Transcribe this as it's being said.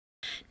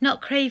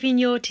Not craving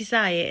your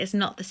desire is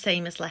not the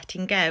same as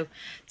letting go.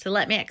 So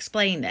let me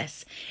explain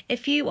this.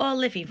 If you are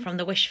living from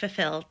the wish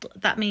fulfilled,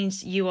 that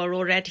means you are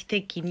already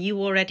thinking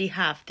you already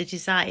have the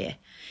desire.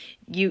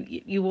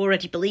 You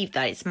already believe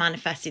that it's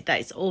manifested, that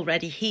it's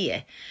already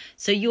here.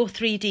 So your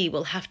 3D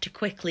will have to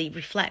quickly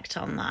reflect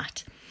on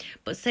that.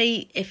 But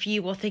say if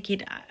you were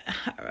thinking,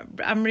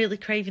 I'm really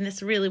craving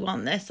this, I really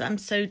want this, I'm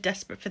so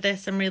desperate for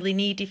this, I'm really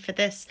needy for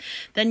this,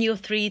 then your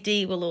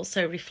 3D will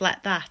also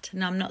reflect that.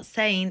 And I'm not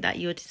saying that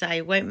your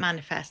desire won't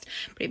manifest,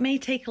 but it may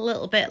take a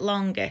little bit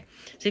longer.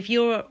 So if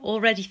you're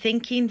already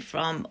thinking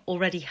from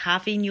already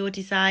having your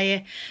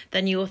desire,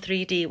 then your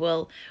 3D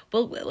will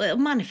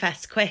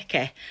manifest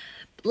quicker.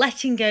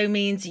 Letting go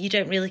means you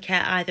don't really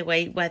care either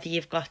way whether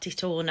you've got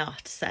it or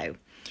not. So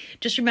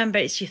just remember,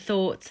 it's your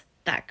thoughts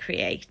that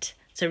create.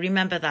 So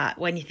remember that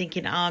when you're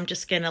thinking, I'm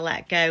just going to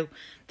let go,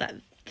 that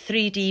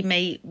 3D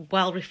may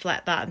well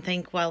reflect that and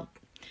think, well,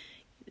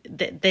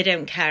 they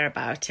don't care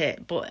about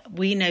it. But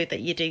we know that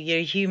you do. You're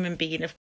a human being. Of